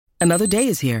Another day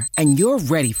is here, and you're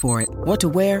ready for it. What to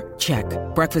wear? Check.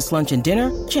 Breakfast, lunch, and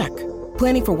dinner? Check.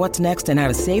 Planning for what's next and how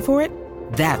to save for it?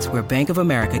 That's where Bank of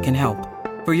America can help.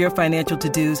 For your financial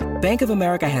to-dos, Bank of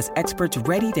America has experts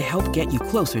ready to help get you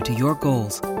closer to your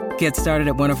goals. Get started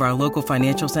at one of our local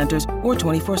financial centers or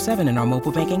 24/7 in our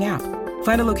mobile banking app.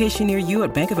 Find a location near you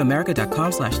at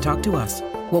bankofamerica.com/talktous.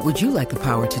 What would you like the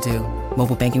power to do?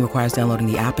 Mobile banking requires downloading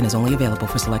the app and is only available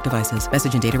for select devices.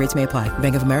 Message and data rates may apply.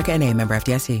 Bank of America N.A., member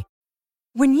FDIC.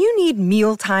 When you need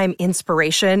mealtime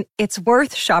inspiration, it's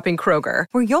worth shopping Kroger,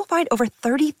 where you'll find over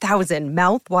 30,000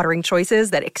 mouth-watering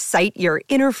choices that excite your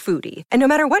inner foodie. And no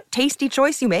matter what tasty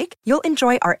choice you make, you'll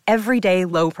enjoy our everyday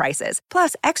low prices,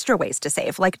 plus extra ways to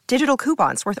save, like digital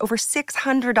coupons worth over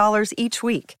 $600 each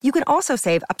week. You can also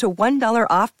save up to $1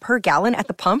 off per gallon at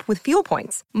the pump with fuel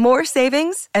points. More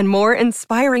savings and more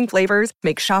inspiring flavors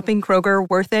make shopping Kroger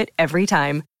worth it every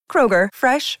time. Kroger,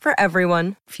 fresh for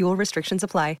everyone. Fuel restrictions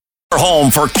apply.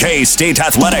 Home for K-State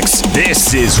Athletics.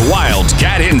 This is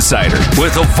Wildcat Insider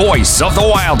with the voice of the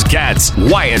Wildcats,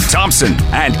 Wyatt Thompson,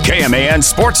 and KMAN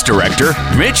Sports Director,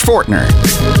 Mitch Fortner.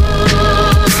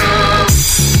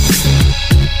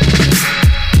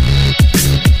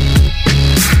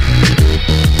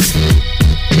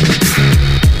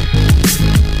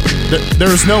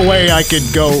 There's no way I could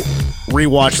go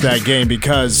rewatch that game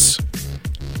because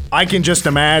I can just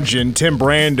imagine Tim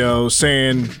Brando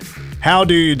saying, "How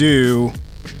do you do?"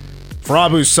 for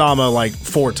Abu Sama like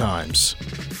 4 times.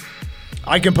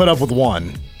 I can put up with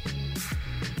one,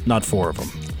 not 4 of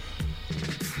them.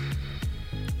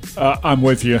 I'm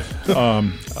with you.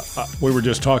 We were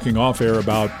just talking off air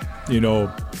about,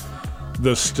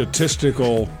 the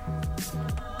statistical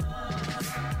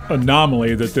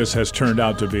anomaly that this has turned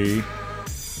out to be,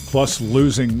 plus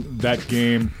losing that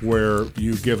game where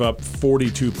you give up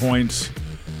 42 points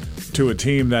to a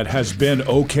team that has been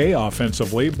okay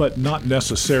offensively, but not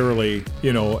necessarily,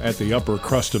 at the upper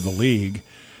crust of the league.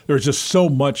 There's just so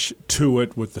much to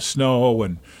it with the snow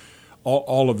and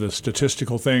all of the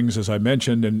statistical things, as I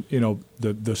mentioned, and,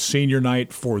 the senior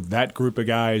night for that group of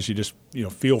guys, you just,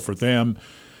 feel for them.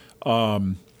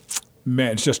 Man,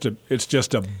 it's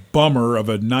just a bummer of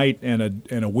a night and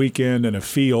a weekend and a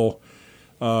feel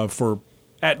for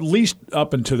at least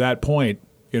up until that point.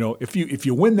 If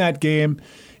you win that game,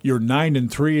 you're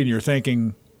 9-3, and you're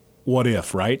thinking, what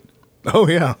if, right? Oh,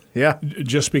 yeah.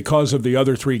 Just because of the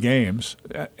other 3 games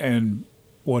and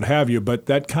what have you. But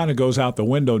that kind of goes out the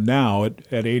window now at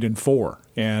 8-4.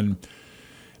 And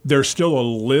there's still a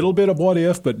little bit of what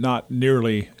if, but not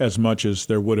nearly as much as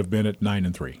there would have been at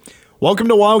 9-3. Welcome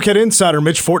to Wildcat Insider.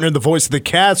 Mitch Fortner, the voice of the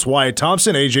Cats. Wyatt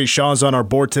Thompson, AJ Shaw's on our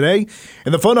board today.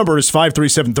 And the phone number is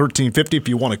 537-1350 if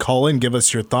you want to call in. Give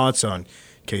us your thoughts on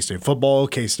K-State football,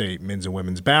 K-State men's and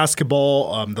women's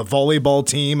basketball, the volleyball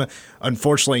team,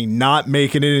 unfortunately not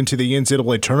making it into the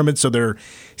NCAA tournament, so their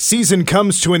season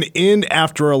comes to an end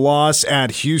after a loss at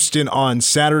Houston on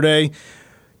Saturday.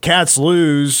 Cats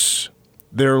lose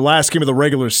their last game of the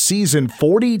regular season,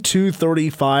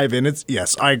 42-35, and it's,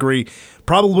 yes, I agree,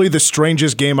 probably the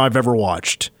strangest game I've ever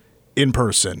watched in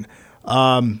person.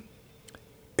 And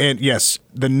yes,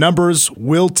 the numbers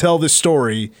will tell the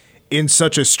story in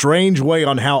such a strange way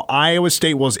on how Iowa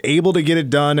State was able to get it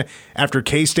done after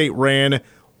K-State ran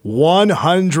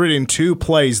 102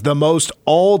 plays, the most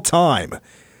all time.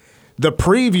 The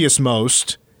previous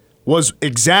most was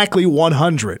exactly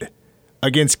 100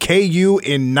 against KU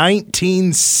in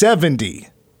 1970.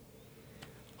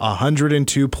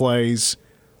 102 plays.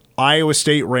 Iowa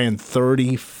State ran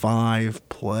 35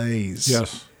 plays.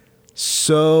 Yes.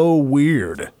 So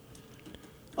weird.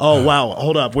 Oh, wow.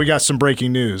 Hold up. We got some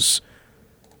breaking news.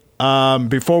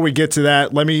 Before we get to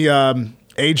that, let me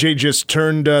AJ just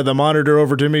turned the monitor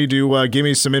over to me to give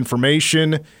me some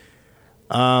information.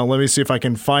 Let me see if I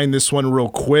can find this one real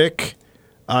quick.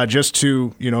 Just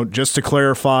to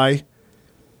clarify.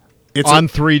 It's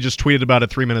On3 just tweeted about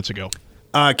it 3 minutes ago.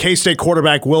 K-State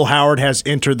quarterback Will Howard has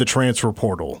entered the transfer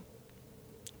portal.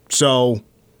 So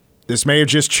this may have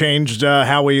just changed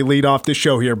how we lead off the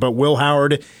show here, but Will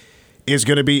Howard is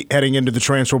going to be heading into the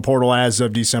transfer portal as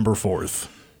of December 4th.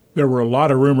 There were a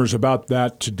lot of rumors about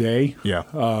that today. Yeah.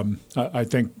 I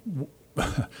think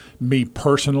me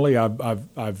personally,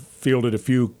 I've fielded a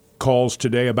few calls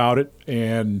today about it,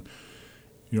 and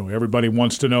everybody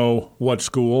wants to know what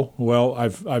school. Well,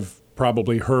 I've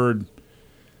probably heard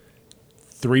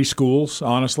 3 schools,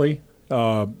 honestly.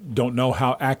 Don't know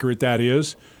how accurate that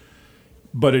is,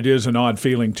 but it is an odd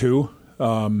feeling too.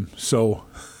 So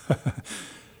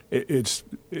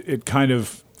it kind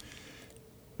of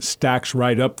stacks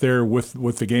right up there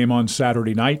with the game on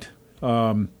Saturday night.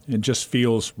 It just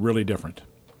feels really different.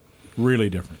 Really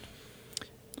different.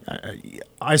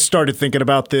 I started thinking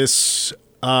about this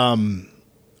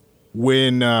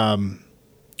when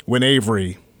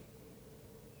Avery,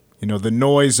 the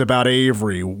noise about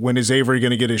Avery. When is Avery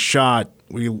going to get his shot?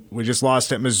 We just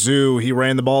lost at Mizzou. He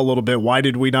ran the ball a little bit. Why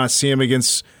did we not see him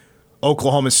against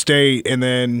Oklahoma State? And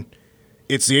then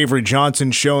it's the Avery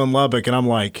Johnson show in Lubbock, and I'm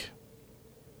like,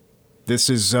 this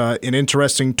is an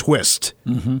interesting twist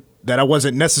that I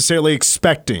wasn't necessarily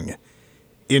expecting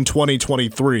in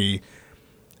 2023.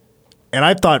 And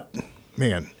I thought,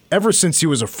 man, ever since he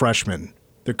was a freshman,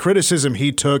 the criticism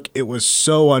he took, it was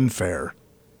so unfair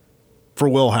for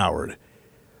Will Howard.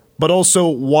 But also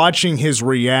watching his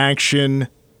reaction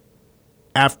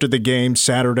after the game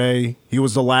Saturday, he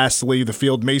was the last to leave the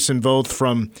field. Mason Voth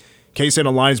from K-State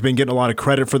Online has been getting a lot of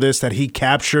credit for this, that he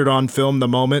captured on film the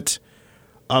moment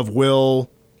of Will,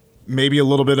 maybe a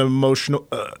little bit of emotional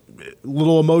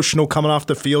coming off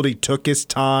the field. He took his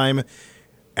time.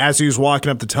 As he was walking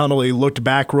up the tunnel, he looked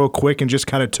back real quick and just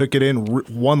kind of took it in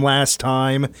one last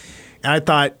time. And I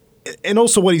thought, and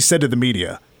also what he said to the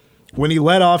media, when he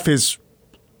led off his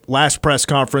last press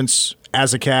conference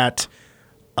as a Cat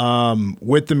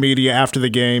with the media after the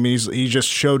game, he just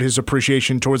showed his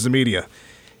appreciation towards the media.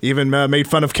 Even made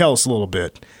fun of Kels a little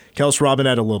bit. Kels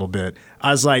Robinette a little bit.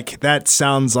 I was like, that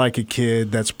sounds like a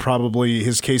kid that's probably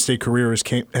his K-State career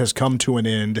has come to an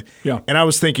end. Yeah. And I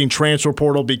was thinking transfer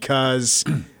portal because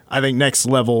I think next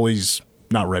level he's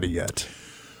not ready yet.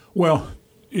 Well,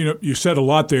 you said a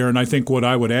lot there, and I think what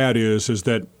I would add is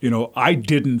that, I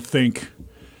didn't think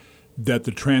that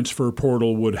the transfer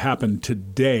portal would happen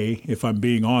today, if I'm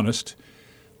being honest,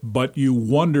 but you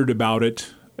wondered about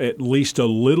it at least a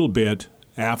little bit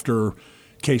after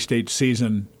K-State's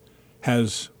season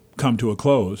has come to a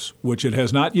close, which it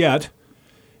has not yet,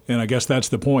 and I guess that's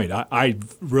the point. I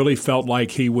really felt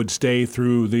like he would stay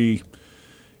through the,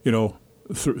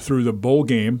 through the bowl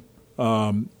game,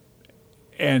 and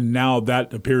now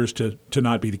that appears to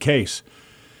not be the case.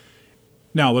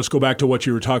 Now let's go back to what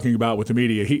you were talking about with the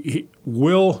media. He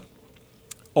Will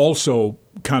also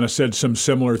kind of said some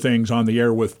similar things on the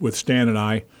air with Stan and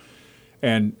I,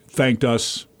 and thanked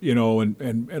us,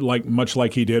 and like much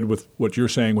like he did with what you're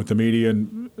saying with the media,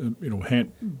 and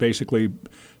basically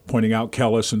pointing out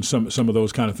Kellis and some of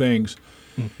those kind of things.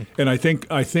 And I think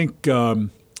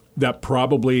that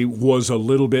probably was a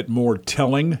little bit more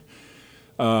telling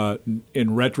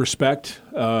in retrospect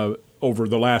over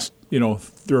the last 3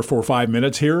 or 4 or 5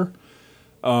 minutes here,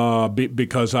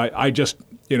 because I just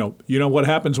what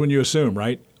happens when you assume,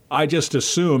 right? I just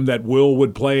assumed that Will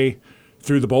would play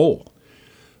through the bowl.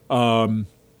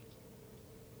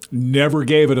 Never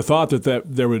gave it a thought that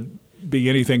there would be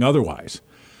anything otherwise.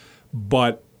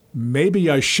 But maybe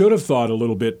I should have thought a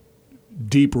little bit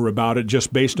deeper about it,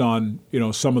 just based on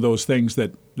some of those things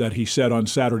that he said on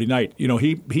Saturday night.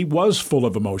 He was full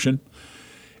of emotion,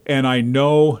 and I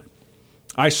know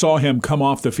I saw him come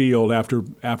off the field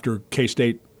after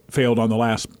K-State failed on the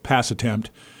last pass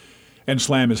attempt and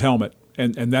slam his helmet,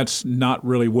 and that's not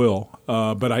really Will.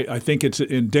 But I think it's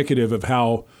indicative of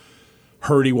how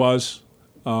hurt he was,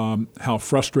 how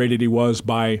frustrated he was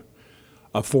by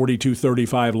a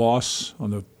 42-35 loss on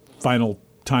the final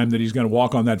time that he's going to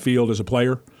walk on that field as a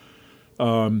player.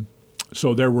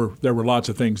 So there were lots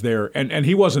of things there, and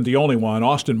he wasn't the only one.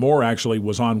 Austin Moore actually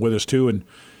was on with us too, and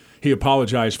he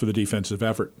apologized for the defensive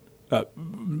effort,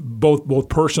 both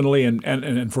personally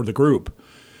and for the group.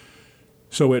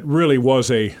 So it really was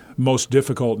a most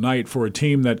difficult night for a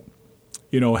team that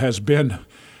has been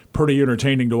pretty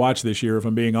entertaining to watch this year, if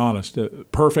I'm being honest.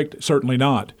 Perfect, certainly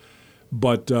not,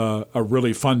 but a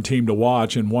really fun team to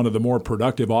watch, and one of the more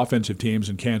productive offensive teams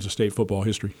in Kansas State football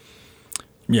history.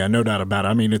 Yeah, no doubt about it.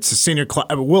 I mean, it's a senior class.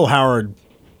 Will Howard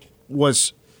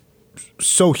was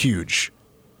so huge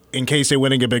in K-State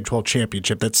winning a Big 12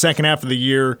 championship. That second half of the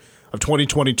year of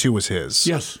 2022 was his.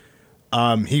 Yes.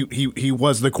 He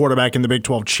was the quarterback in the Big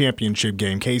 12 championship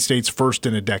game, K-State's first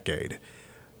in a decade.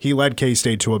 He led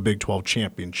K-State to a Big 12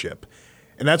 championship.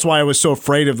 And that's why I was so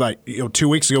afraid of 2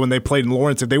 weeks ago when they played in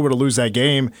Lawrence, if they were to lose that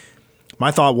game, my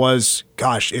thought was,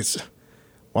 gosh,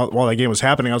 while that game was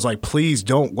happening, I was like, please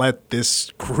don't let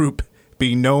this group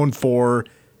be known for,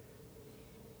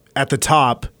 at the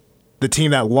top, the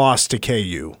team that lost to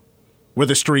KU, where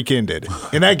the streak ended.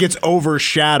 And that gets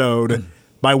overshadowed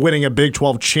by winning a Big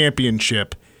 12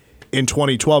 championship in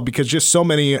 2012, because just so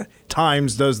many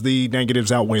times does the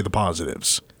negatives outweigh the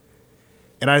positives.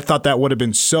 And I thought that would have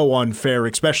been so unfair,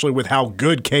 especially with how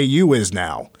good KU is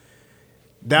now.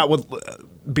 That would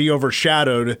be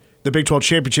overshadowed. The Big 12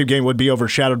 championship game would be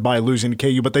overshadowed by losing to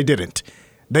KU, but they didn't.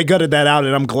 They gutted that out,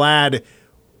 and I'm glad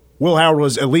Will Howard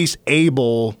was at least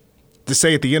able to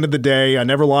say at the end of the day, I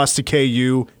never lost to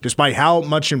KU, despite how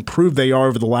much improved they are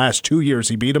over the last 2 years.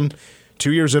 He beat them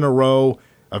 2 years in a row,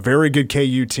 a very good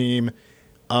KU team.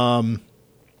 And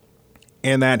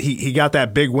that he got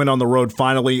that big win on the road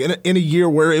finally in a year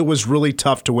where it was really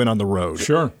tough to win on the road.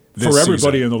 Sure. For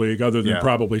everybody in the league, other than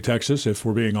probably Texas, if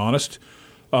we're being honest.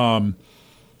 I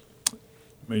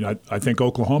think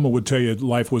Oklahoma would tell you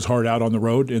life was hard out on the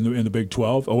road in the Big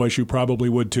 12. OSU probably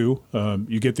would too.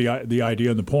 You get the idea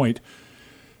and the point.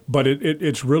 But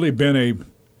it's really been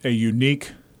a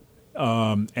unique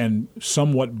and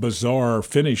somewhat bizarre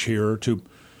finish here to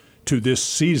this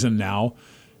season now.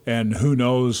 And who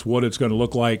knows what it's going to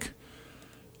look like,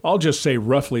 I'll just say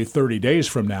roughly 30 days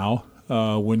from now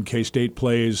when K-State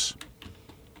plays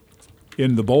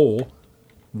in the bowl,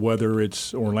 whether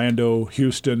it's Orlando,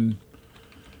 Houston,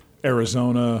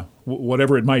 Arizona,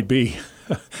 whatever it might be.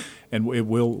 And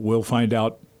we'll find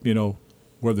out,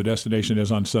 where the destination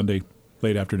is on Sunday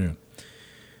late afternoon.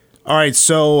 All right,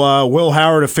 so Will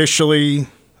Howard officially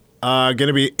going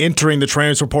to be entering the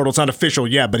transfer portal. It's not official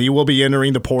yet, but he will be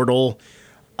entering the portal.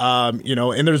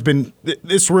 And there's been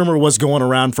this rumor was going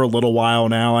around for a little while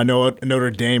now. I know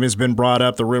Notre Dame has been brought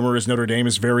up. The rumor is Notre Dame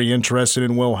is very interested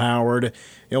in Will Howard.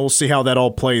 We'll see how that all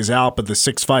plays out. But the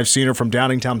 6'5" senior from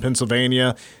Downingtown,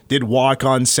 Pennsylvania, did walk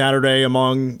on Saturday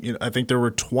among, I think there were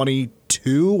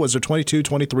 22. Was there 22,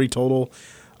 23 total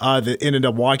that ended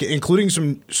up walking, including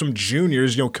some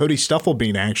juniors. Cody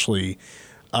Stufflebean actually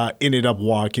ended up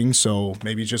walking. So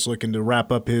maybe he's just looking to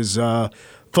wrap up his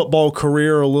football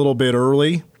career a little bit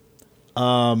early.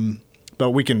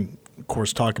 But we can, of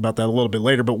course, talk about that a little bit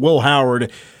later. But Will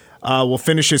Howard will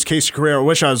finish his K-State career. I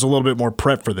wish I was a little bit more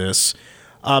prepped for this.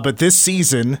 But this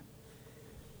season,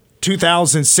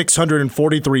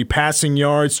 2,643 passing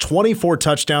yards, 24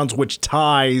 touchdowns, which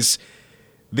ties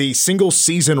the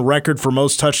single-season record for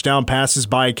most touchdown passes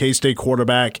by a K-State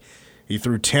quarterback. He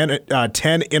threw 10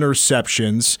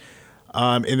 interceptions.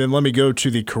 And then let me go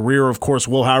to the career. Of course,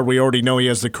 Will Howard, we already know he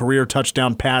has the career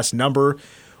touchdown pass number,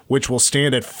 which will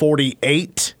stand at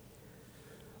 48.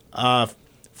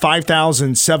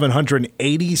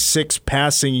 5,786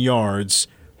 passing yards,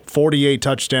 48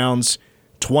 touchdowns,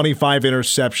 25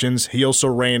 interceptions. He also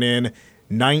ran in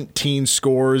 19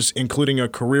 scores, including a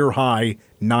career-high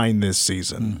 9 this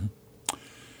season. Mm-hmm.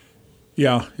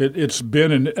 Yeah, it's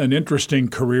been an interesting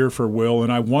career for Will,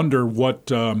 and I wonder what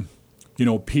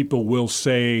people will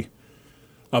say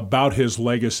about his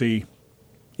legacy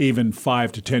even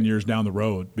 5 to 10 years down the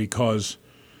road because,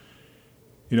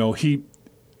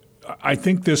 I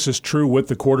think this is true with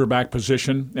the quarterback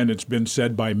position, and it's been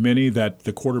said by many that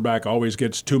the quarterback always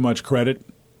gets too much credit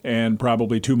and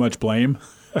probably too much blame.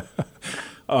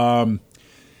 I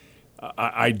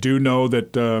do know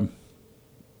that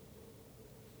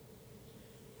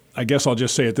I guess I'll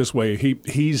just say it this way.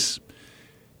 He's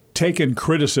taken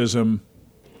criticism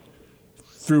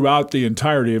throughout the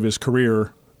entirety of his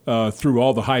career, through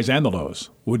all the highs and the lows.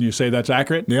 Wouldn't you say that's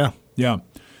accurate? Yeah. Yeah.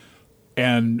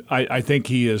 And I think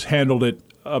he has handled it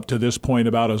up to this point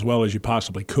about as well as you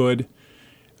possibly could.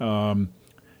 And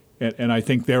I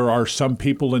think there are some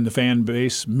people in the fan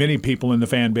base, many people in the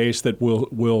fan base that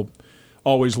will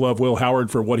always love Will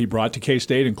Howard for what he brought to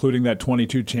K-State, including that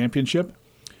 22 championship.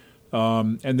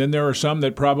 And then there are some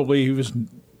that probably he was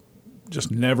just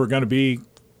never going to be,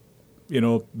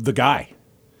 the guy,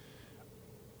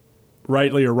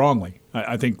 rightly or wrongly.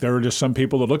 I think there are just some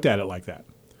people that looked at it like that.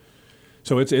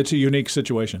 So it's a unique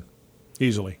situation,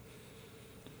 easily.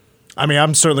 I mean,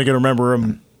 I'm certainly going to remember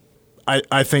him,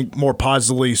 I think, more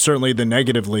positively, certainly than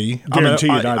negatively.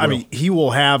 Guaranteed, I mean, he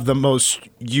will have the most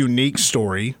unique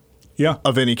story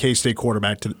of any K-State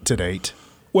quarterback to date.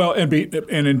 Well,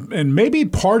 and maybe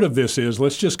part of this is,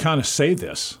 let's just kind of say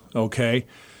this, okay?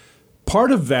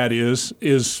 Part of that is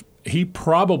he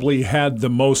probably had the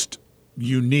most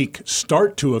unique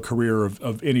start to a career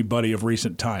of anybody of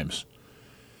recent times.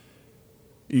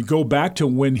 You go back to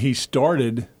when he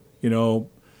started,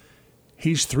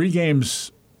 he's 3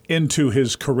 games into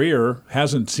his career,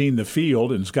 hasn't seen the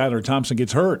field, and Skylar Thompson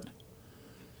gets hurt.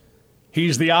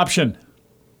 He's the option.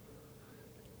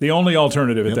 The only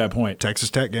alternative at that point. Texas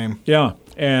Tech game. Yeah,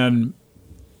 and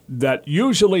that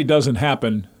usually doesn't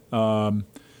happen, but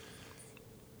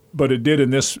it did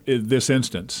in this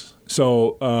instance.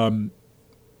 So,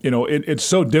 it's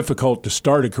so difficult to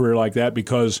start a career like that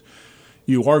because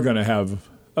you are going to have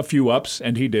a few ups,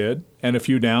 and he did, and a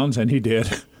few downs, and he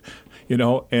did,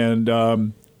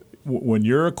 and when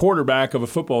you're a quarterback of a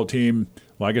football team,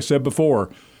 like I said before,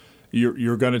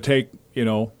 you're going to take,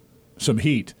 some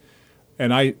heat.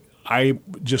 And I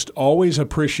just always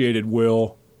appreciated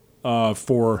Will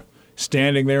for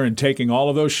standing there and taking all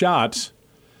of those shots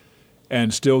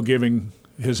and still giving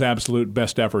his absolute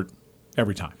best effort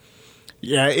every time.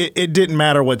 Yeah, it didn't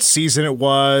matter what season it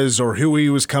was or who he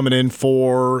was coming in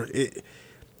for.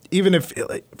 Even if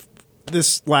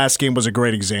this last game was a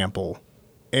great example,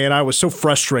 and I was so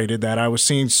frustrated that I was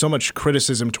seeing so much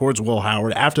criticism towards Will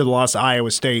Howard after the loss to Iowa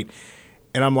State,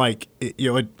 and I'm like,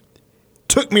 it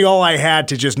took me all I had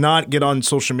to just not get on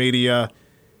social media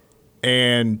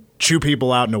and chew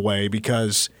people out in a way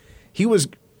because he was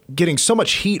getting so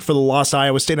much heat for the loss to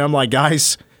Iowa State, and I'm like,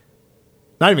 guys,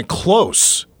 not even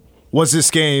close. Was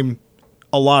this game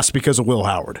a loss because of Will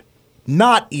Howard?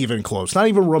 Not even close. Not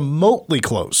even remotely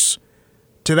close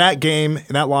to that game and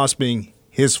that loss being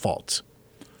his fault.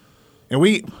 And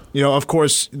we, of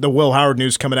course, the Will Howard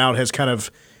news coming out has kind of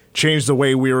changed the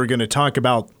way we were going to talk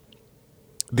about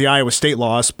the Iowa State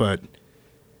loss, but,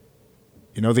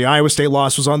 the Iowa State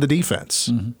loss was on the defense.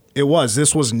 Mm-hmm. It was.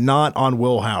 This was not on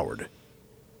Will Howard.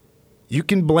 You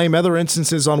can blame other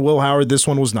instances on Will Howard. This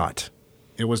one was not.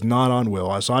 It was not on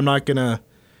Will. So I'm not going to,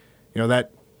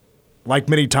 that, like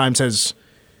many times, has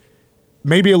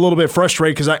maybe a little bit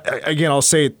frustrated because, I'll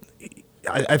say it,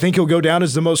 I think he'll go down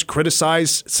as the most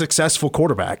criticized, successful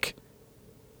quarterback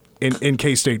in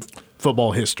K-State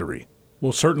football history.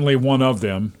 Well, certainly one of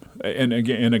them. And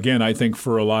again, I think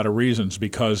for a lot of reasons,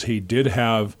 because he did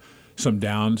have some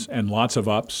downs and lots of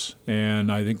ups.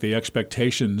 And I think the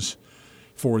expectations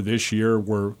for this year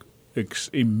were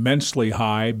immensely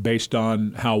high based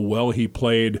on how well he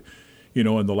played,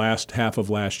 in the last half of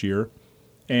last year.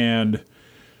 And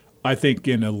I think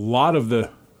in a lot of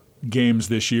the games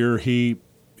this year, he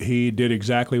did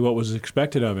exactly what was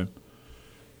expected of him.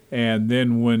 And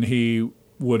then when he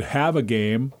would have a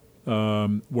game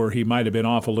where he might have been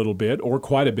off a little bit or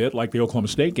quite a bit, like the Oklahoma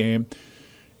State game,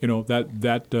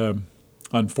 that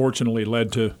unfortunately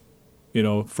led to,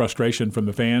 frustration from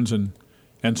the fans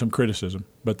and some criticism.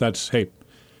 But that's, at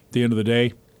the end of the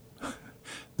day,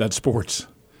 that's sports.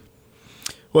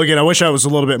 Well, again, I wish I was a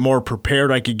little bit more prepared.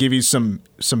 I could give you some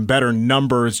better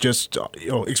numbers, just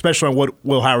especially on what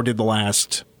Will Howard did the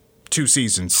last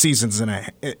seasons and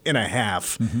a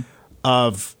half, mm-hmm.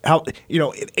 of how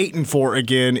 8-4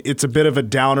 again. It's a bit of a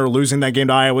downer losing that game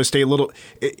to Iowa State.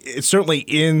 It certainly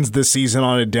ends the season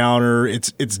on a downer.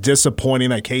 It's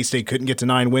disappointing that K-State couldn't get to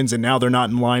 9 wins, and now they're not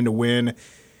in line to win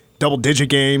double-digit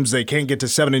games. They can't get to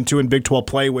 7-2 in Big 12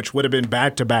 play, which would have been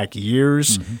back-to-back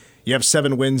years. Mm-hmm. You have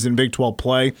 7 wins in Big 12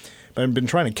 play. But I've been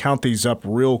trying to count these up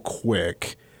real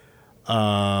quick.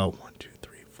 1, 2,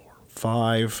 3, 4,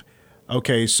 5.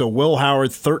 Okay, so Will Howard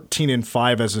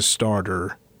 13-5 as a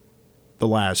starter the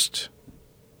last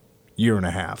year and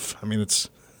a half. I mean,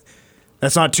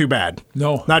 that's not too bad.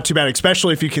 No. Not too bad,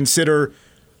 especially if you consider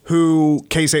who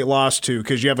K-State lost to,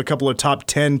 because you have a couple of top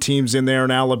 10 teams in there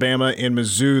in Alabama and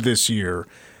Mizzou this year.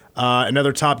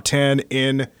 Another top 10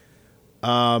 in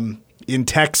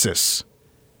Texas.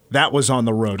 That was on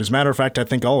the road. As a matter of fact, I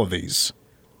think all of these.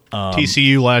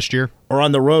 TCU last year. Are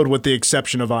on the road with the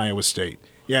exception of Iowa State.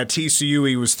 Yeah, TCU,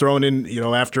 he was thrown in,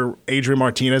 after Adrian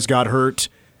Martinez got hurt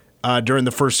during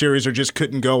the first series or just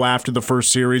couldn't go after the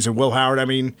first series. And Will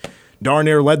Howard, darn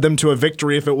near led them to a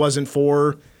victory if it wasn't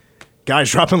for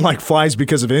guys dropping like flies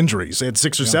because of injuries. They had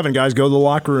 6 or 7 guys go to the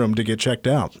locker room to get checked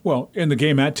out. Well, in the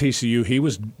game at TCU, he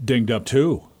was dinged up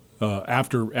too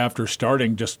after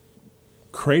starting just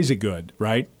crazy good,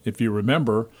 right? If you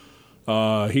remember,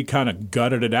 he kind of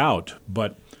gutted it out.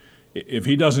 But if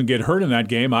he doesn't get hurt in that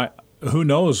game, who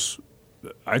knows?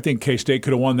 I think K-State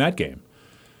could have won that game.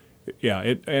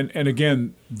 Yeah, and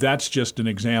again, that's just an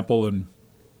example, and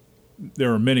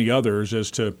there are many others as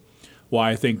to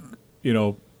why I think,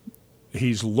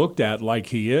 he's looked at like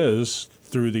he is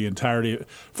through the entirety.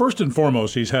 First and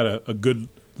foremost, he's had a good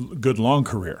long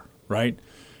career, right?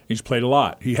 He's played a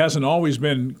lot. He hasn't always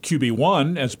been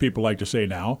QB1, as people like to say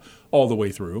now, all the way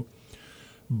through.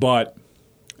 But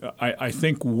I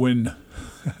think when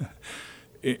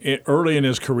early in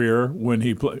his career, when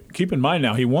he keep in mind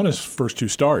now, he won his first 2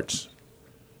 starts.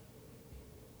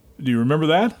 Do you remember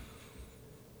that?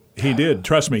 He did.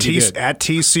 Trust me, he did. At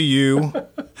TCU.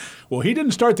 Well, he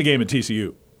didn't start the game at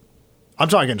TCU. I'm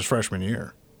talking his freshman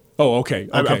year. Oh, okay.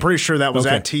 I'm pretty sure that was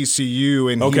at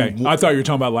TCU. And I thought you were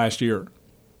talking about last year.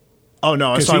 Oh,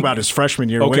 no, I was talking about his freshman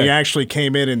year when he actually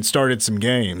came in and started some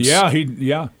games.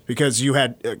 Yeah, Because you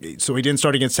had so he didn't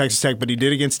start against Texas Tech, but he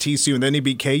did against TCU, and then he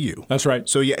beat KU. That's right.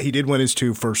 So, yeah, he did win his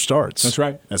 2 first starts. That's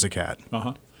right. As a Cat.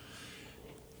 Uh-huh.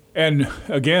 And,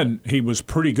 again, he was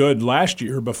pretty good last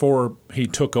year before he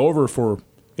took over for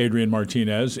Adrian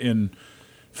Martinez in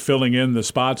filling in the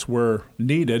spots where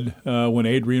needed when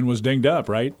Adrian was dinged up,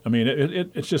 right? I mean,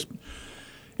 it's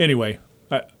anyway,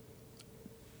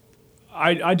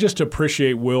 I just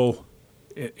appreciate Will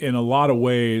in a lot of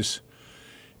ways,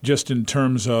 just in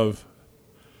terms of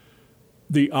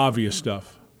the obvious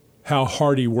stuff, how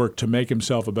hard he worked to make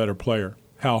himself a better player,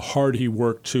 how hard he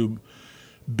worked to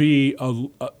be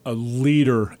a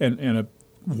leader and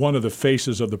one of the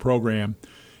faces of the program,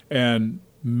 and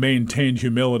maintained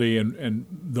humility and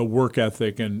the work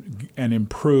ethic and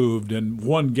improved and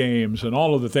won games and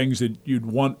all of the things that you'd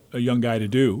want a young guy to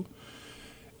do.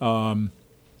 I'll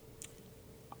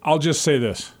just say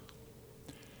this.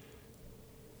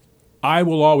 I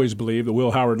will always believe that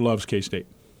Will Howard loves K-State.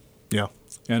 Yeah.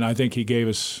 And I think he gave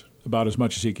us about as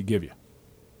much as he could give you.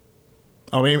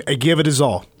 I mean, he gave it his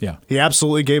all. Yeah. He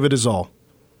absolutely gave it his all.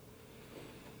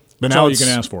 But That's now all you can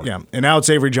ask for. Yeah, and now it's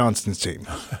Avery Johnson's team.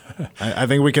 I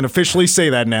think we can officially say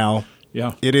that now.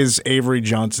 Yeah. It is Avery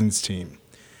Johnson's team.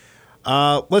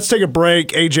 Let's take a break.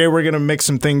 AJ, we're going to mix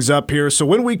some things up here. So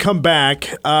when we come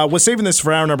back, we're saving this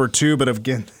for hour number 2, but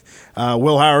again,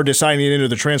 Will Howard deciding into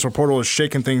the transfer portal is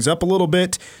shaking things up a little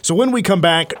bit. So when we come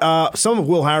back, some of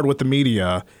Will Howard with the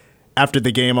media after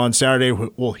the game on Saturday,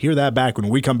 we'll hear that back when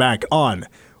we come back on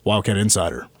Wildcat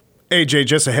Insider. AJ,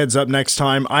 just a heads up next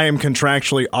time, I am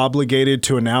contractually obligated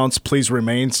to announce please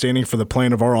remain standing for the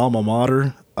plane of our alma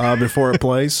mater before it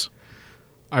plays.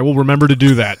 I will remember to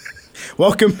do that.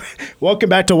 Welcome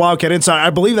back to Wildcat Insider. I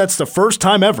believe that's the first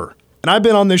time ever, and I've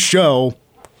been on this show.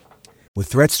 With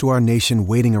threats to our nation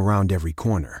waiting around every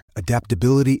corner,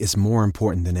 adaptability is more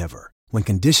important than ever. When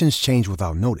conditions change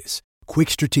without notice, quick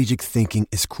strategic thinking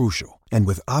is crucial. And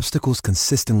with obstacles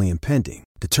consistently impending,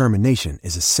 determination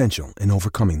is essential in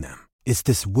overcoming them. It's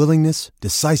this willingness,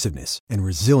 decisiveness, and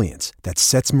resilience that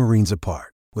sets Marines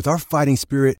apart. With our fighting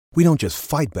spirit, we don't just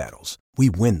fight battles, we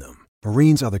win them.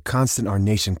 Marines are the constant our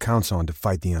nation counts on to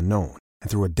fight the unknown. And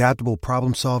through adaptable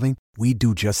problem solving, we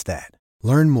do just that.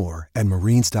 Learn more at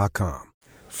marines.com.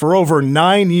 For over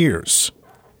 9 years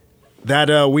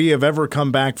that we have ever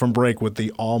come back from break with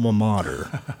the alma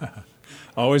mater.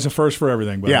 Always a first for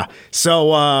everything, buddy. Yeah.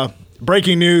 So,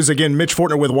 breaking news, again, Mitch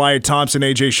Fortner with Wyatt Thompson,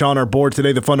 AJ Shaw on our board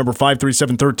today. The phone number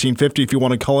 537-1350. If you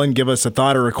want to call in, give us a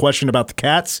thought or a question about the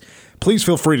Cats, please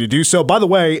feel free to do so. By the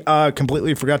way,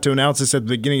 completely forgot to announce this at the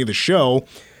beginning of the show.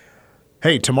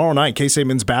 Hey, tomorrow night, K-State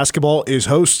men's basketball is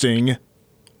hosting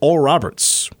Oral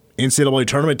Roberts, NCAA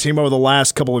tournament team over the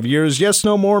last couple of years. Yes,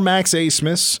 no more Max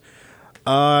Asmus.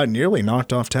 Nearly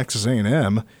knocked off Texas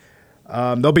A&M.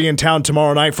 They'll be in town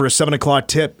tomorrow night for a 7 o'clock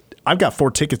tip. I've got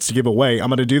 4 tickets to give away. I'm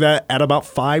going to do that at about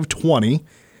 5:20.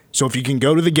 So if you can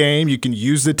go to the game, you can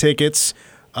use the tickets.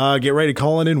 Get ready to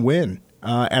call in and win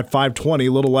at 5:20,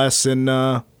 a little less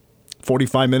than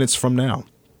 45 minutes from now.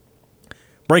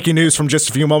 Breaking news from just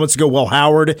a few moments ago, Will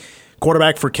Howard,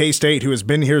 quarterback for K-State, who has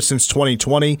been here since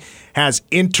 2020, has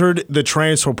entered the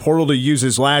transfer portal to use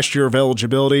his last year of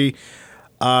eligibility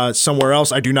somewhere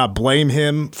else. I do not blame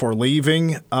him for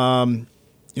leaving.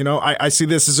 I see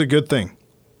this as a good thing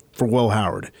for Will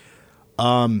Howard.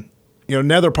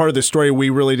 Another part of the story we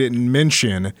really didn't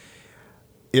mention,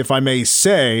 if I may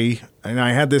say, and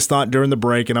I had this thought during the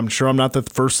break, and I'm sure I'm not the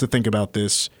first to think about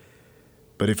this,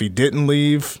 but if he didn't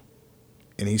leave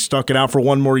and he stuck it out for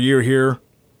one more year here,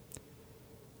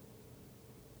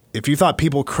 if you thought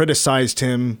people criticized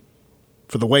him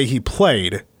for the way he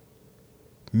played,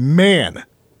 man,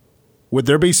 would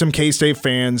there be some K-State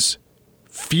fans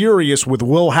furious with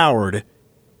Will Howard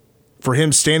for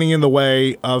him standing in the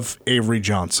way of Avery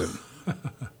Johnson.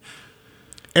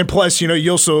 And plus, you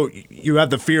have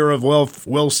the fear of, well, if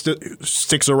Will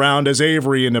sticks around as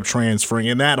Avery end up transferring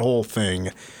and that whole thing.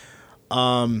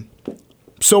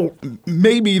 So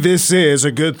maybe this is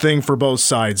a good thing for both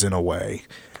sides in a way.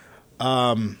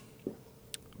 But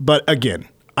again,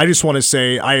 I just want to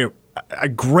say I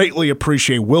greatly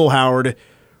appreciate Will Howard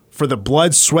for the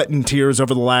blood, sweat, and tears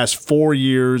over the last 4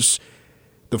 years,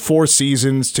 the 4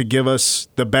 seasons, to give us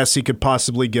the best he could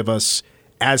possibly give us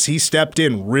as he stepped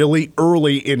in really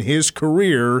early in his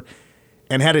career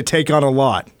and had to take on a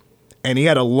lot. And he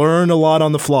had to learn a lot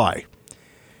on the fly.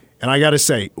 And I got to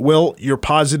say, Will, your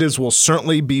positives will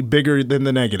certainly be bigger than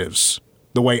the negatives,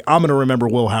 the way I'm going to remember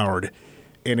Will Howard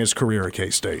in his career at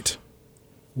K-State.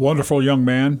 Wonderful young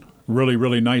man, really,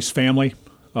 really nice family.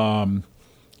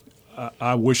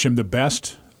 I wish him the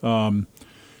best.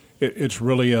 It's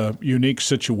really a unique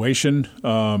situation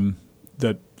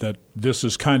that this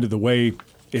is kind of the way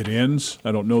it ends.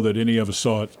 I don't know that any of us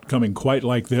saw it coming quite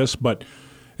like this, but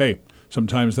hey,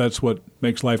 sometimes that's what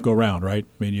makes life go round, right?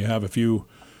 I mean, you have a few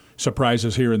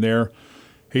surprises here and there.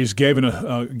 He's gave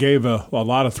a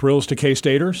lot of thrills to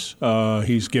K-Staters.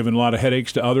 He's given a lot of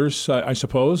headaches to others, I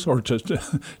suppose, or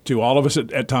to all of us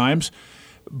at times.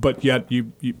 but yet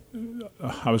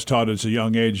I was taught as a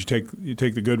young age, you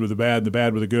take the good with the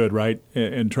bad with the good, right,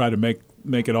 and try to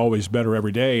make it always better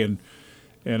every day.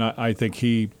 And I think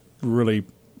he really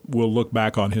will look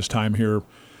back on his time here,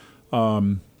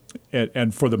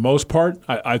 and for the most part,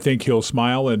 I think he'll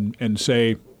smile and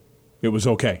say it was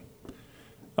okay.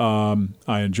 I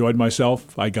enjoyed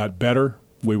myself. I got better.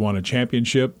 We won a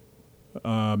championship.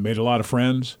 Made a lot of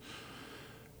friends.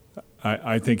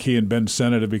 I think he and Ben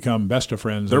Sennett have become best of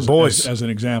friends. They're boys, as an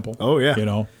example. Oh yeah,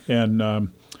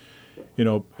 and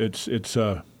it's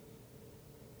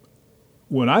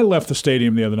when I left the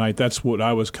stadium the other night, that's what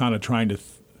I was kind of trying to.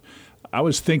 I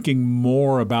was thinking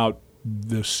more about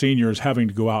the seniors having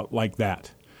to go out like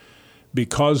that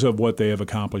because of what they have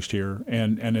accomplished here,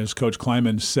 and as Coach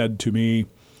Kleiman said to me,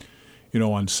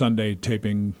 on Sunday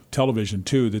taping television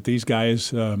too, that these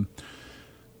guys have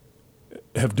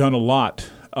done a lot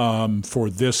for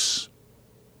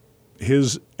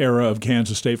his era of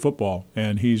Kansas State football,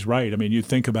 and he's right. I mean, you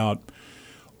think about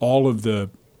all of the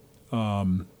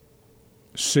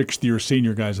sixth-year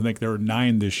senior guys. I think there are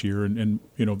 9 this year, and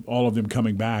all of them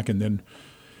coming back, and then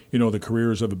the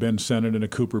careers of a Ben Sennett and a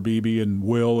Cooper Beebe and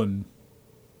Will and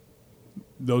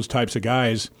those types of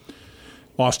guys.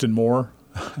 Austin Moore.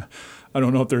 I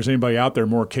don't know if there's anybody out there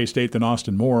more K-State than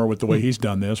Austin Moore with the way he's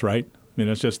done this, right? I mean,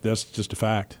 that's just a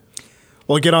fact.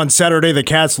 Well, again, on Saturday, the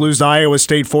Cats lose to Iowa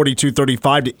State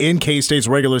 42-35 to end K-State's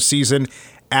regular season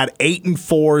at 8-4,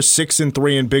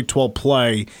 6-3 in Big 12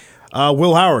 play.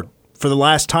 Will Howard, for the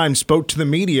last time, spoke to the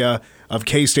media of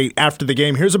K-State after the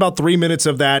game. Here's about 3 minutes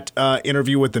of that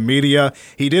interview with the media.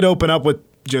 He did open up with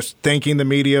just thanking the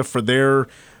media for their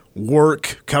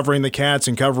work covering the Cats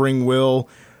and covering Will.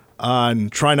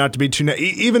 And try not to be too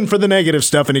even for the negative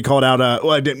stuff. And he called out,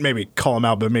 I didn't maybe call him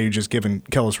out, but maybe just giving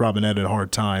Kellis Robinette a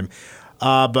hard time.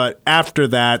 But after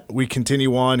that, we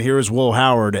continue on. Here is Will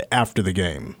Howard after the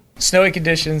game. Snowy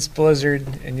conditions, blizzard,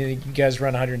 and you guys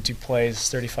run 102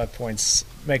 plays, 35 points.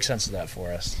 Makes sense of that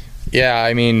for us. Yeah,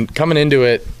 I mean, coming into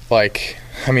it,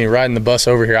 riding the bus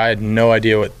over here, I had no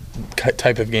idea what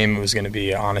type of game it was going to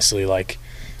be, honestly. I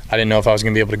didn't know if I was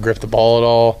going to be able to grip the ball at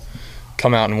all.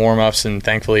 Come out in warm-ups, and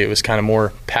thankfully it was kind of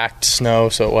more packed snow,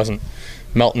 so it wasn't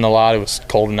melting a lot. It was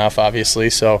cold enough, obviously.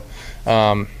 So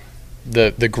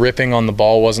the gripping on the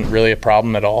ball wasn't really a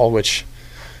problem at all, which,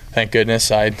 thank goodness,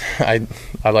 I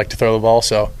like to throw the ball.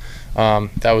 So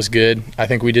that was good. I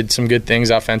think we did some good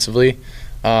things offensively,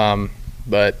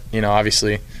 but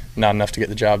obviously not enough to get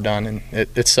the job done, and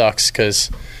it sucks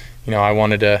because I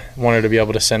wanted to be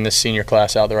able to send this senior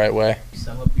class out the right way.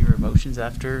 Sum up your emotions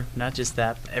after not just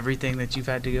that, but everything that you've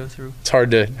had to go through. It's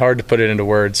hard to put it into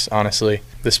words, honestly.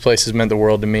 This place has meant the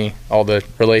world to me. All the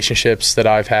relationships that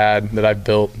I've had, that I've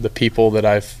built, the people that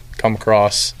I've come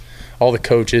across, all the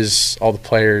coaches, all the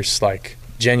players.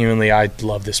 Genuinely, I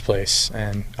love this place,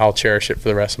 and I'll cherish it for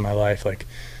the rest of my life.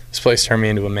 This place turned me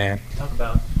into a man. Talk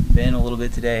about Ben a little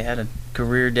bit today. Had a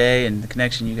career day, and the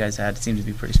connection you guys had seems to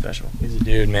be pretty special. He's a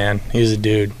dude, man. He's a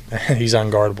dude. He's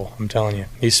unguardable, I'm telling you.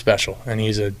 He's special, and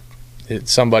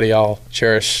it's somebody I'll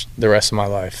cherish the rest of my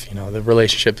life. The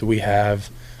relationship that we have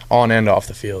on and off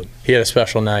the field. He had a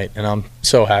special night, and I'm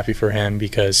so happy for him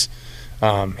because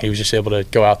he was just able to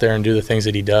go out there and do the things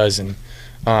that he does, and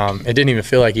it didn't even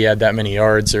feel like he had that many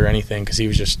yards or anything because he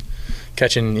was just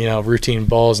catching routine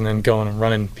balls and then going and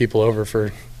running people over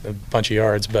for a bunch of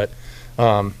yards. But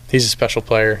he's a special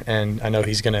player, and I know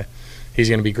he's gonna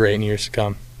be great in years to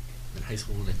come. In high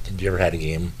school, did you ever had a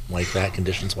game like that,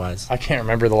 conditions-wise? I can't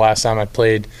remember the last time I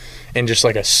played in just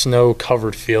a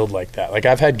snow-covered field like that.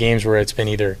 I've had games where it's been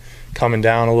either coming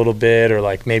down a little bit or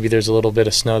maybe there's a little bit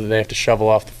of snow that they have to shovel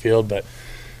off the field, but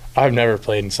I've never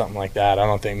played in something like that. I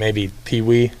don't think, maybe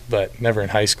Pee-wee, but never in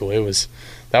high school.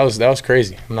 That was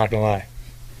crazy. I'm not gonna lie.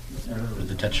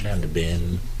 The touchdown to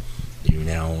Ben,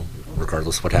 now,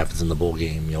 regardless of what happens in the bowl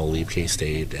game, you'll leave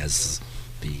K-State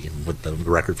with the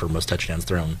record for most touchdowns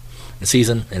thrown in a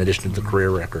season, in addition to the career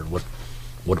record.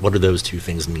 What do those two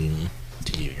things mean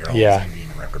to you? You're always going to be in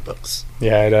the record books.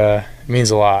 Yeah, it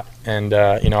means a lot, and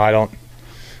I don't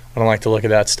like to look at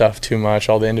that stuff too much,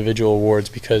 all the individual awards,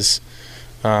 because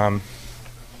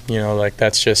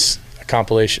that's just a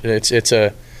compilation.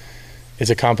 It's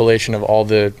a compilation of all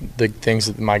the things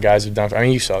that my guys have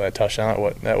done. You saw that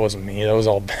touchdown. That wasn't me. That was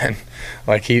all Ben.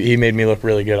 He made me look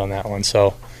really good on that one.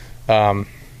 So, I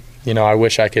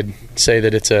wish I could say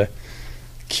that it's a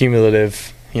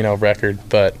cumulative, record,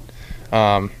 but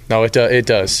no, it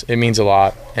does. It means a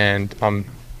lot, and I'm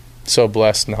so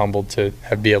blessed and humbled to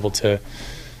be able to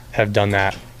have done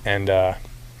that. And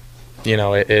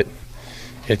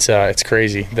it's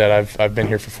crazy that I've been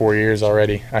here for 4 years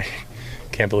already. I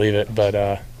can't believe it.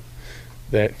 But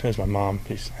there's my mom.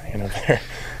 She's hanging up there.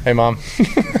 Hey, Mom.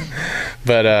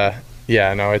 But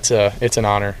yeah, no, it's an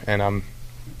honor, and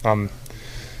I'm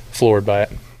floored by it.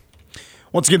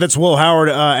 Once again, that's Will Howard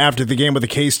after the game with the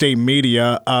K-State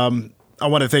media. I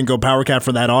want to thank Go PowerCat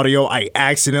for that audio. I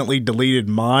accidentally deleted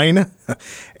mine,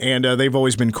 and they've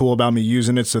always been cool about me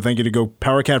using it, so thank you to Go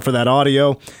PowerCat for that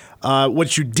audio.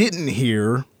 What you didn't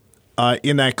hear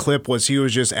in that clip was he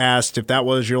was just asked if that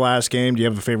was your last game, do you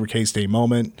have a favorite K-State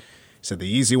moment? He said the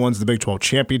easy one's the Big 12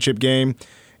 championship game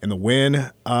and the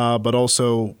win, but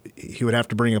also he would have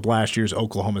to bring up last year's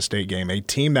Oklahoma State game, a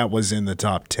team that was in the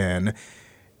top 10.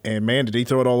 And, man, did he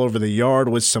throw it all over the yard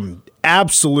with some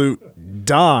absolute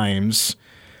dimes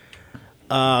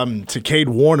to Cade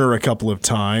Warner a couple of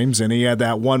times. And he had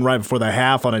that one right before the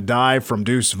half on a dive from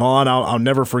Deuce Vaughn. I'll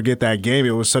never forget that game.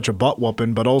 It was such a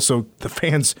butt-whooping, but also the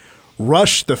fans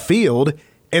rushed the field,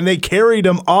 and they carried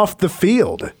him off the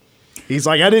field. He's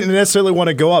like, I didn't necessarily want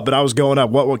to go up, but I was going up.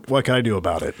 What can I do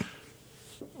about it?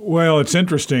 Well, it's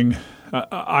interesting.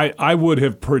 I would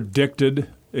have predicted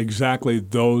exactly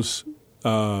those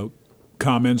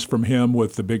comments from him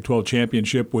with the Big 12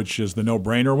 championship, which is the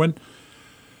no-brainer one.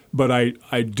 But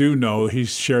I do know,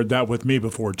 he's shared that with me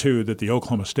before too, that the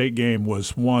Oklahoma State game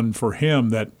was one for him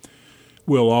that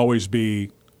will always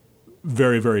be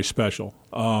very, very special.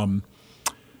 And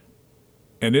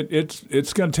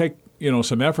it's going to take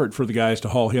some effort for the guys to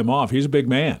haul him off. He's a big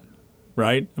man,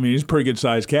 right? I mean, he's a pretty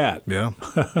good-sized cat. Yeah.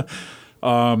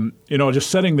 Just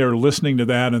sitting there listening to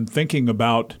that and thinking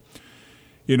about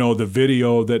the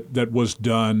video that was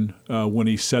done when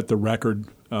he set the record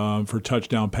for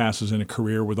touchdown passes in a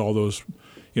career with all those,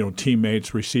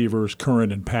 teammates, receivers,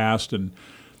 current and past, and,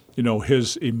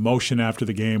 his emotion after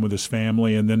the game with his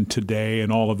family and then today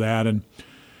and all of that. And,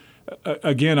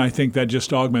 again, I think that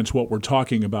just augments what we're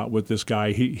talking about with this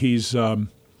guy. He's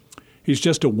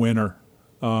just a winner.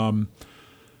 I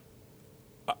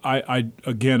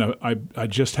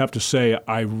just have to say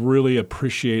I really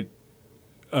appreciate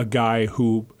a guy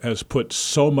who has put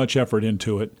so much effort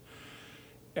into it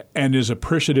and is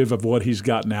appreciative of what he's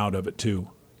gotten out of it too,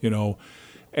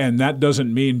 And that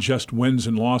doesn't mean just wins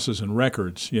and losses and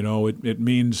records, It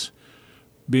means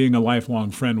being a lifelong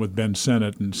friend with Ben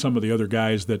Sennett and some of the other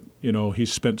guys that,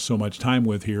 he's spent so much time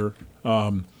with here.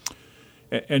 And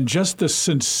just the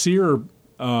sincere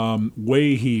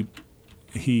way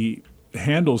he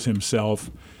handles himself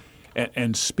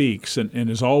and speaks and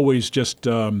is always just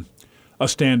a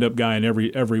stand-up guy in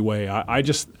every way.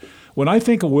 When I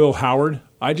think of Will Howard,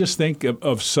 I just think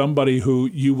of somebody who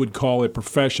you would call a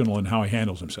professional in how he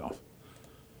handles himself.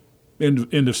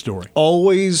 End of story.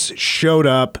 Always showed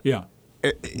up. Yeah.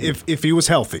 If he was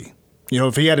healthy,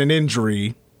 if he had an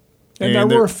injury. And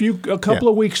there were a couple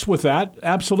of weeks with that.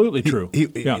 Absolutely true.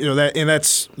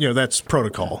 That's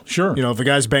protocol. Sure. If a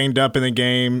guy's banged up in the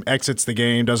game, exits the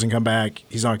game, doesn't come back,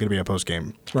 he's not going to be a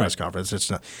post-game press conference. It's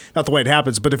not the way it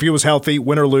happens. But if he was healthy,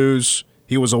 win or lose,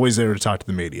 he was always there to talk to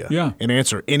the media. Yeah. And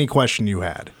answer any question you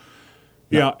had.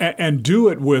 Yeah, and do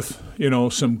it with,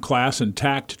 some class and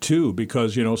tact too,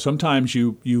 because, sometimes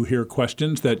you hear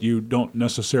questions that you don't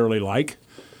necessarily like.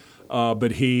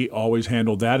 But he always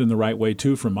handled that in the right way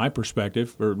too, from my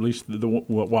perspective, or at least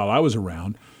while I was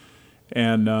around.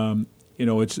 And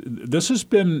this has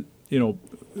been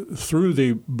through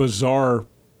the bizarre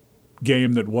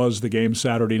game that was the game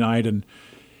Saturday night, and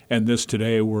this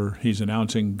today where he's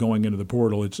announcing going into the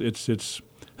portal.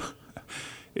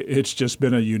 It's just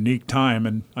been a unique time,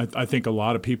 and I think a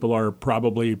lot of people are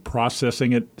probably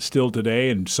processing it still today,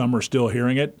 and some are still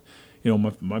hearing it.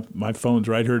 My phone's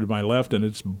right here to my left, and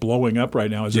it's blowing up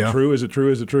right now. Is it true? Is it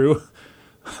true? Is it true?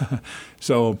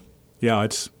 So, yeah,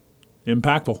 it's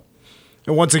impactful.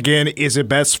 And once again, is it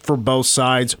best for both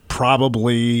sides?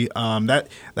 Probably.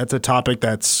 That's a topic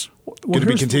that's going to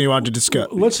be continuing on to discuss.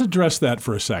 Let's address that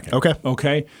for a second.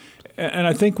 Okay? And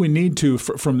I think we need to,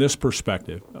 from this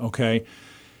perspective, okay?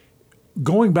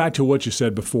 Going back to what you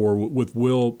said before with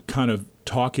Will kind of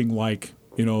talking like,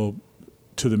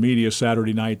 to the media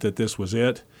Saturday night that this was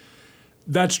it.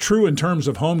 That's true in terms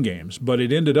of home games, but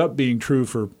it ended up being true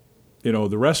for,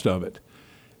 the rest of it.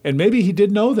 And maybe he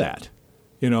did know that.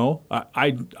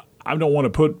 I don't want to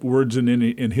put words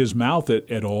in his mouth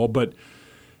at all, but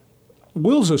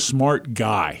Will's a smart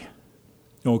guy,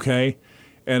 okay?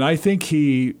 And I think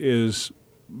he is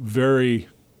very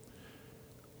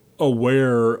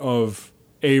aware of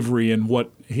Avery and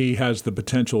what he has the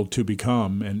potential to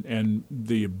become and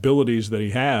the abilities that he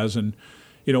has. And,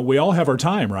 we all have our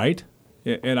time, right?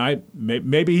 And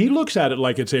maybe he looks at it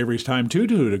like it's Avery's time too,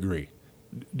 to a degree.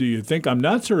 Do you think I'm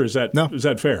nuts, or is that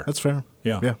fair? That's fair.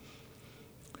 Yeah.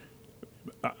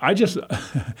 I just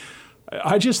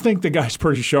think the guy's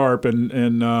pretty sharp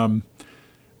and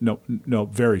no,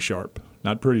 very sharp.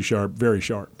 Not pretty sharp, very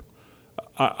sharp.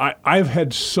 I've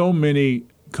had so many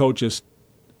coaches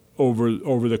over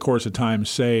the course of time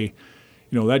say,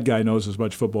 that guy knows as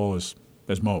much football as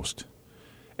most,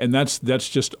 and that's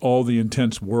just all the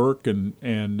intense work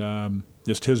and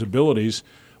just his abilities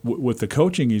with the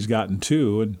coaching he's gotten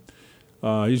too, and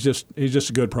he's just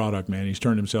a good product, man. He's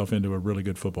turned himself into a really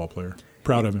good football player.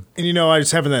 Proud of him. And I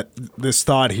was having this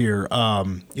thought here.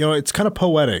 It's kind of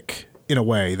poetic in a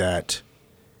way that.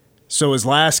 So his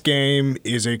last game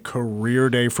is a career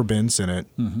day for Ben Sinnott.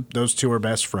 Mm-hmm. Those two are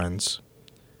best friends.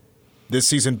 This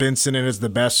season, Ben Sinnott is the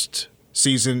best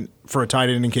season for a tight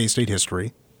end in K-State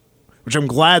history, which I'm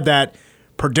glad that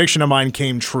prediction of mine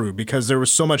came true because there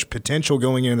was so much potential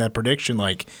going into that prediction.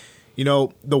 The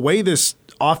way this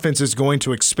offense is going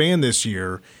to expand this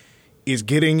year is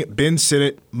getting Ben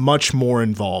Sinnott much more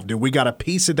involved. And we got a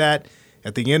piece of that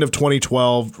at the end of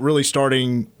 2012, really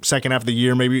starting second half of the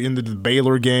year, maybe into the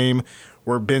Baylor game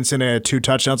where Ben Sinnott had 2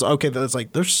 touchdowns. Okay, that's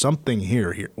there's something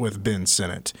here with Ben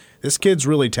Sinnott. This kid's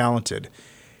really talented.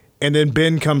 And then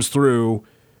Ben comes through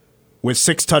with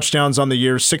 6 touchdowns on the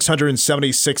year,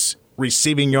 676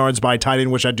 receiving yards by tight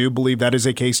end, which I do believe that is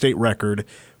a K-State record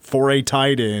for a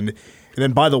tight end. And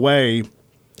then, by the way,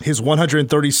 his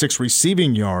 136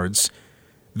 receiving yards,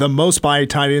 the most by a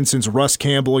tight end since Russ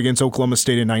Campbell against Oklahoma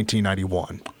State in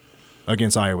 1991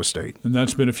 against Iowa State. And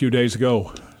that's been a few days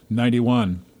ago,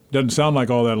 91. Doesn't sound like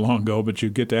all that long ago, but you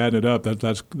get to add it up.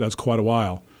 That's quite a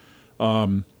while.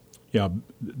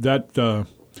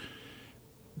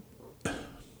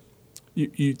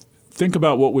 You think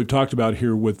about what we've talked about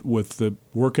here with the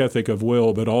work ethic of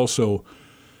Will, but also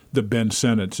the Ben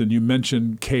Sinnotts. And you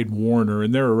mentioned Cade Warner,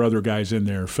 and there are other guys in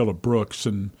there, Phillip Brooks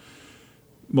and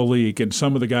Malik, and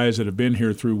some of the guys that have been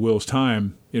here through Will's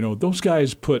time. Those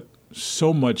guys put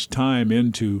so much time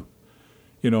into,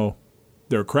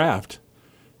 their craft.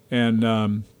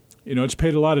 And, it's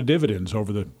paid a lot of dividends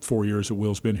over the 4 years that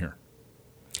Will's been here.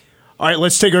 All right,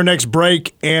 let's take our next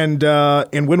break. And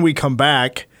when we come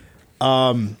back,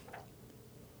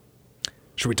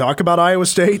 should we talk about Iowa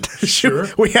State? Sure.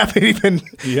 We haven't even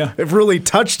really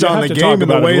touched on the game and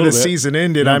the way the season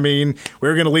ended. Yeah. I mean,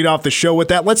 we're going to lead off the show with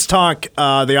that. Let's talk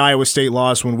the Iowa State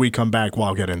loss when we come back,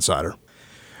 Wildcat Insider.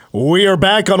 We are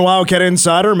back on Wildcat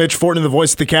Insider. Mitch Fortner, the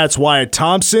voice of the Cats, Wyatt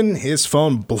Thompson. His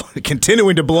phone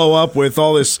continuing to blow up with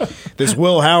all this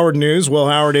Will Howard news. Will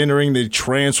Howard entering the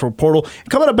transfer portal.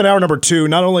 Coming up in hour number 2,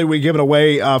 not only are we giving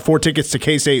away 4 tickets to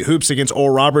K-State Hoops against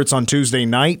Oral Roberts on Tuesday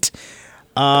night,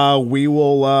 we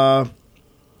will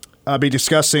be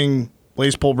discussing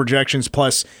Blaze poll projections.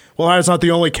 Plus, Will Howard's not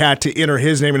the only Cat to enter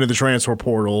his name into the transfer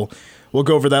portal. We'll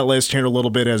go over that list here in a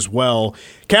little bit as well.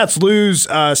 Cats lose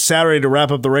Saturday to wrap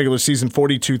up the regular season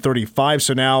 42-35.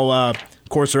 So now, of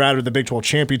course, they're out of the Big 12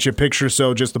 championship picture.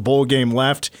 So just the bowl game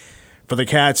left for the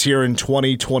Cats here in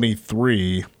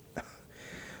 2023.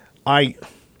 And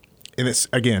this,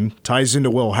 again, ties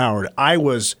into Will Howard. I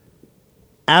was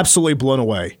absolutely blown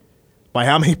away by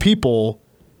how many people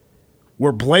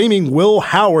were blaming Will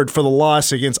Howard for the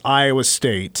loss against Iowa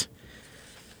State.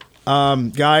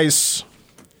 Guys,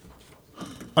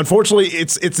 unfortunately,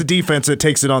 it's the defense that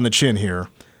takes it on the chin here.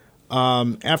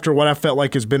 After what I felt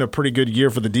like has been a pretty good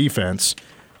year for the defense,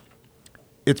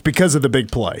 it's because of the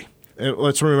big play.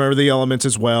 Let's remember the elements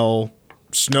as well.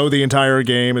 Snowed the entire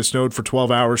game. It snowed for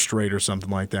 12 hours straight or something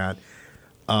like that.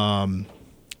 And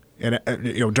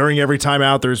during every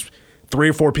timeout, there's 3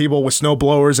 or 4 people with snow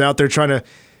blowers out there trying to,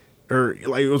 or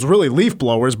like it was really leaf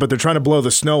blowers, but they're trying to blow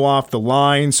the snow off the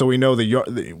line. So we know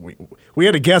we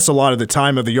had to guess a lot of the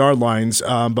time of the yard lines,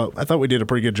 but I thought we did a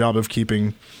pretty good job of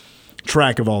keeping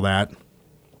track of all that.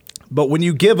 But when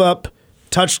you give up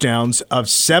touchdowns of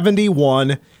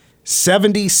 71,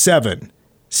 77,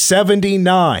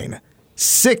 79,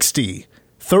 60,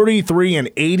 33, and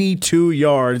 82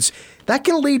 yards, that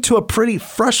can lead to a pretty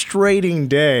frustrating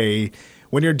day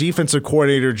when you're defensive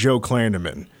coordinator Joe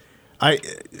Klanderman.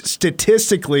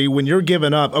 Statistically, when you're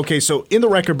giving up, okay, so in the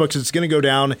record books, it's going to go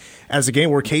down as a game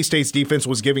where K-State's defense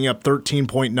was giving up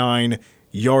 13.9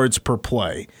 yards per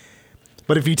play.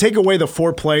 But if you take away the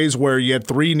 4 plays where you had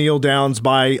 3 kneel downs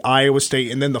by Iowa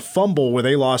State and then the fumble where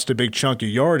they lost a big chunk of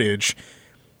yardage,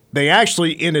 they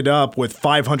actually ended up with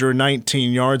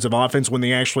 519 yards of offense when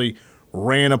they actually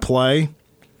ran a play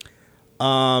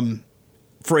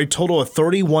for a total of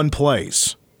 31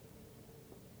 plays.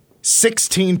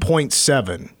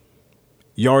 16.7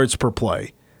 yards per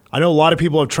play. I know a lot of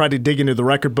people have tried to dig into the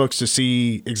record books to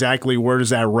see exactly where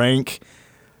does that rank.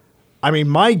 I mean,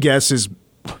 my guess is,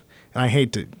 and I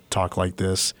hate to talk like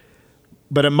this,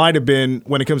 but it might have been,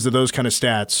 when it comes to those kind of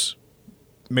stats,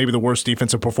 maybe the worst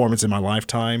defensive performance in my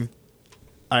lifetime.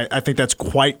 I think that's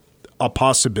quite a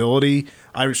possibility.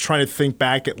 I was trying to think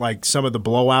back at like some of the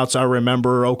blowouts I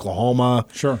remember. Oklahoma,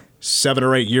 7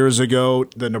 or 8 years ago,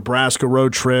 the Nebraska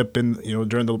road trip, and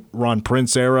during the Ron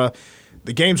Prince era,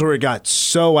 the games where it got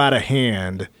so out of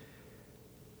hand.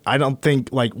 I don't think,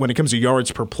 like, when it comes to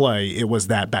yards per play, it was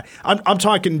that bad. I'm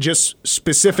talking just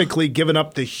specifically giving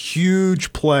up the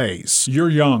huge plays. You're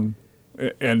young,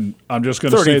 and I'm just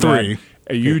going to say that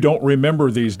you don't remember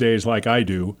these days like I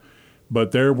do,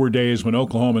 but there were days when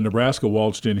Oklahoma and Nebraska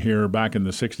waltzed in here back in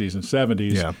the 60s and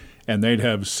 70s, and they'd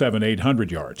have 700-800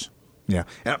 yards. Yeah.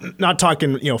 I'm not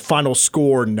talking, final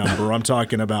score number. I'm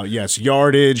talking about,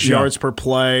 yardage, yards per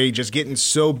play, just getting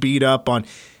so beat up on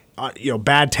 –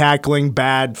 bad tackling,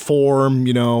 bad form,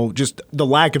 just the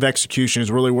lack of execution is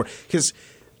really where – because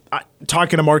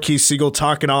talking to Marquise Siegel,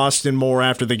 talking to Austin Moore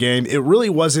after the game, it really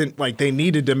wasn't like they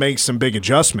needed to make some big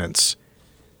adjustments.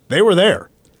 They were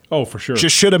there. Oh, for sure.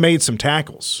 Just should have made some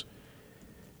tackles.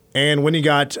 And when you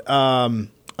got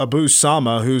Abu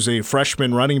Sama, who's a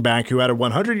freshman running back who had a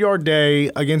 100-yard day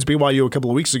against BYU a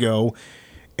couple of weeks ago,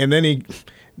 and then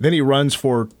he runs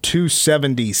for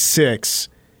 276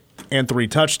 and 3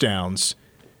 touchdowns,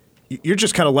 you're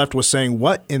just kind of left with saying,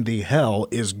 what in the hell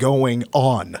is going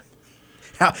on?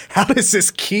 How does this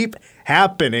keep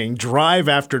happening drive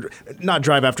after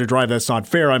drive? That's not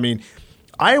fair. I mean,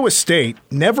 Iowa State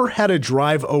never had a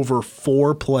drive over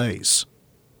 4 plays.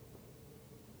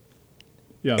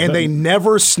 Yeah, and they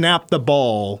never snapped the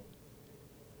ball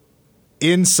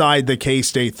inside the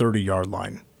K-State 30-yard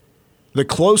line. The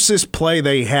closest play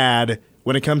they had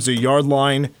when it comes to yard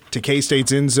line to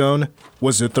K-State's end zone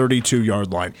was the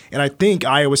 32-yard line. And I think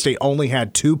Iowa State only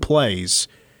had 2 plays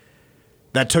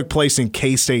that took place in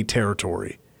K-State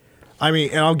territory. I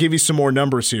mean, and I'll give you some more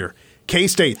numbers here.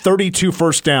 K-State, 32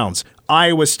 first downs.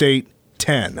 Iowa State,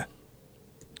 10.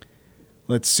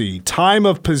 Let's see. Time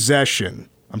of possession.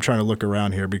 I'm trying to look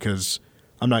around here because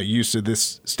I'm not used to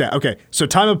this stat. Okay, so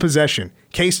time of possession.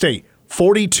 K-State,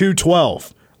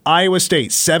 42-12. Iowa State,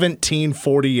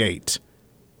 17-48.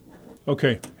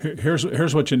 Okay,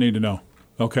 here's what you need to know,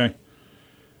 okay?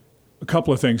 A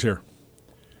couple of things here.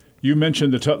 You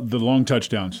mentioned the long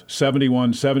touchdowns,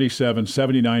 71, 77,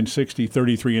 79, 60,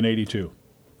 33, and 82,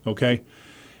 okay?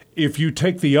 If you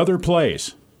take the other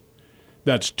plays,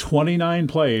 that's 29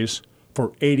 plays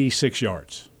for 86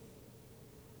 yards.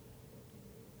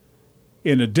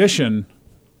 In addition,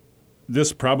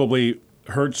 this probably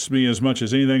hurts me as much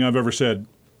as anything I've ever said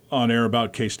on air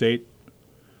about K-State.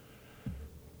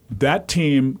 That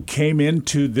team came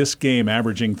into this game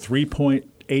averaging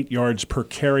 3.8 yards per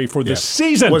carry for the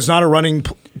season. Was not a running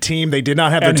team. They did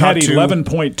not have their top 2. And had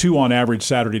 11.2 on average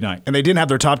Saturday night. And they didn't have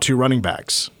their top 2 running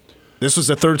backs. This was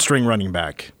the third-string running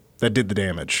back that did the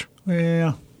damage.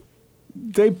 Yeah.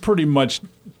 They pretty much,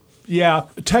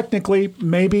 technically,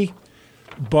 maybe.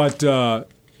 But,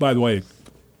 by the way,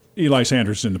 Eli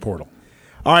Sanders is in the portal.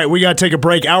 All right, we got to take a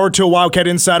break. Hour 2 of Wildcat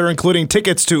Insider, including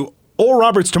tickets to Oral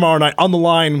Roberts tomorrow night on the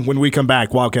line when we come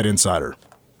back. Wildcat Insider.